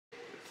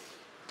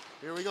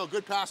Here we go,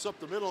 good pass up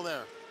the middle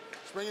there.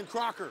 Springing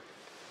Crocker.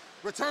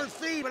 Return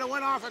feed, but it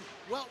went off a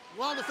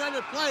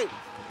well-defended play.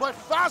 But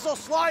Fazel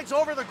slides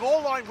over the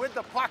goal line with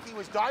the puck. He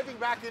was diving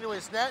back into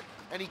his net,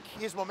 and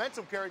his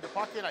momentum carried the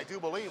puck in, I do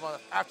believe,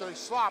 after they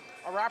slopped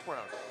a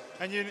wraparound.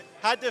 And you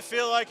had to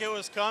feel like it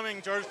was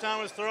coming.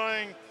 Georgetown was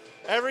throwing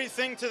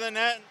everything to the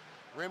net.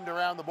 Rimmed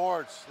around the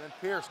boards, then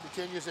Pierce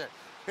continues it.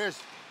 Here's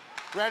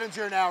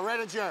Redinger now,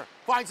 Redinger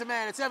finds a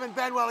man, it's Evan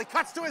Benwell. He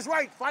cuts to his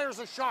right, fires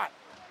a shot.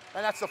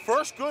 And that's the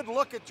first good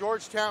look at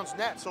Georgetown's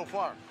net so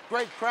far.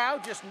 Great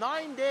crowd, just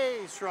 9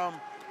 days from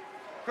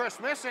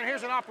Christmas, and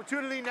here's an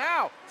opportunity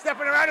now.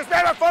 Stepping around his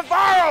man,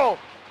 Favaro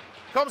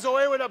comes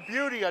away with a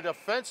beauty. A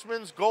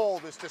defenseman's goal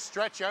is to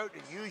stretch out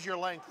and use your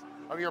length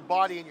of your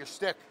body and your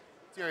stick.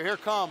 Here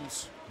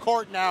comes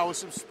Court now with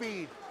some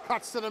speed.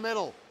 Cuts to the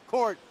middle.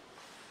 Court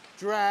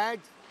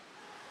dragged.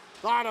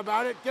 Thought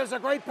about it. Gives a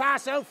great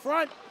pass out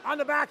front on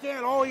the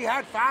backhand. Oh, he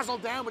had Fazel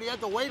down, but he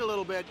had to wait a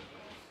little bit.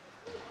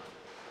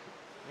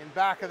 In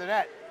back of the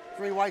net.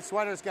 3 white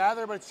sweaters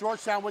gather, but it's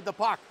Georgetown with the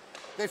puck.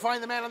 They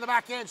find the man on the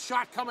back end.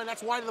 Shot coming.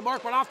 That's wide of the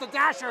mark, but off the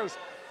dashers.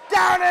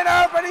 Down and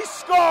out, but he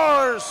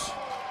scores.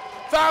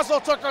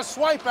 Fazel took a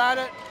swipe at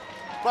it,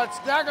 but it's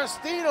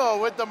D'Agostino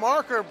with the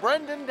marker.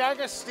 Brendan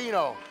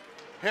D'Agostino.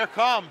 Here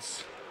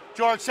comes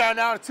Georgetown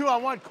now, a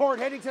 2-on-1. Court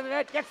heading to the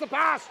net. Gets the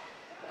pass.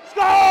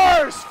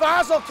 Scores!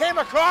 Fazel came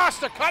across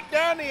to cut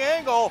down the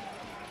angle.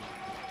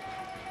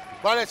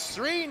 But it's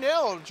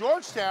 3-0.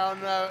 Georgetown,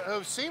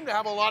 who seem to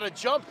have a lot of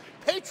jump.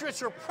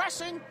 Patriots are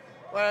pressing.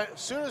 As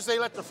soon as they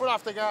let the foot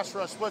off the gas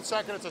for a split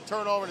second, it's a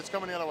turnover and it's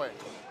coming the other way.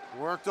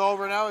 Worked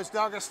over now is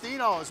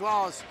D'Agostino, as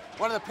well as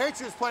one of the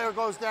Patriots player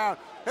goes down.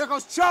 Here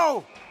goes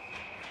Cho.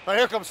 But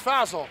here comes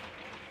Fazel.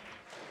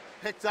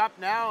 Picked up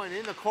now and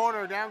in the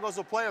corner. Down goes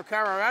the player,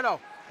 Cararetto.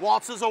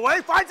 Waltzes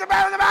away, finds a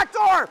man in the back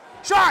door.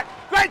 Shot,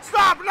 great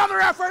stop, another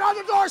effort on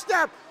the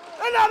doorstep.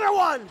 Another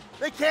one!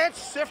 They can't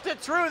sift it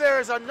through. There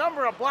is a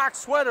number of black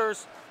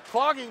sweaters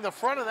clogging the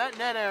front of that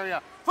net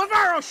area.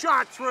 Favaro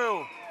shot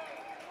through.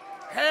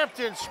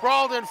 Hampton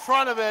sprawled in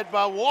front of it,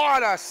 but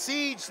what a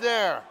siege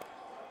there.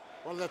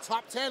 One of the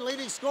top 10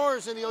 leading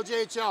scorers in the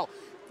OJHL.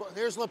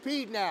 Here's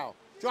Lapide now,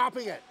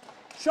 dropping it.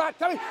 Shot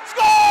coming,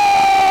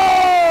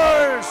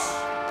 scores!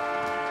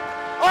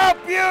 A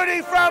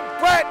beauty from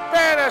Brett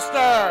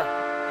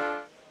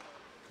Bannister.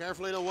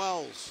 Carefully to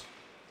Wells.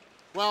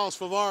 Wells,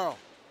 Favaro.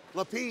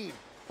 Lapide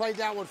played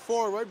that one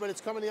forward, but it's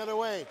coming the other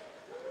way.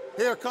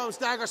 Here comes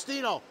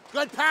D'Agostino.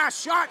 Good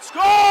pass, shot,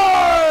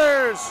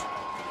 scores!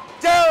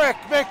 Derek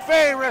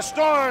McVeigh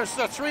restores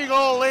the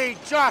 3-goal lead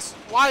just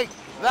like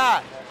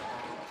that.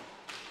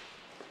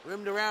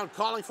 Rimmed around,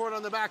 calling for it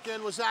on the back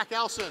end was Zach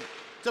Elson.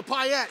 To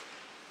Payette.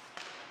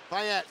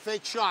 Payette,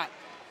 fake shot.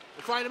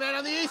 They find a man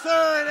on the ether,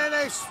 and then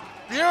a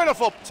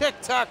beautiful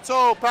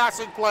tic-tac-toe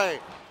passing play.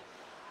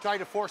 Tried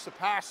to force a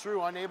pass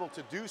through, unable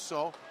to do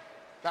so.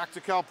 Back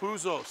to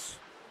Calpuzos.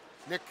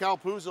 Nick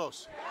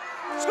Calpuzos.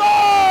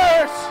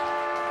 Scores!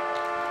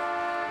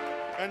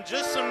 And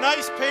just some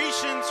nice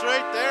patience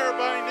right there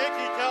by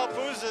Nicky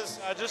Calpuzos.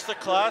 Just a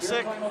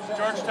classic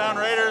Georgetown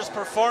Raiders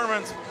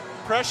performance.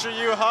 Pressure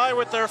you high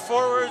with their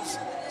forwards.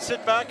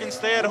 Sit back and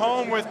stay at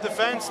home with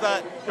defense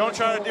that don't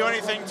try to do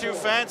anything too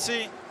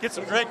fancy. Get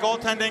some great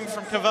goaltending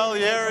from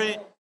Cavalieri.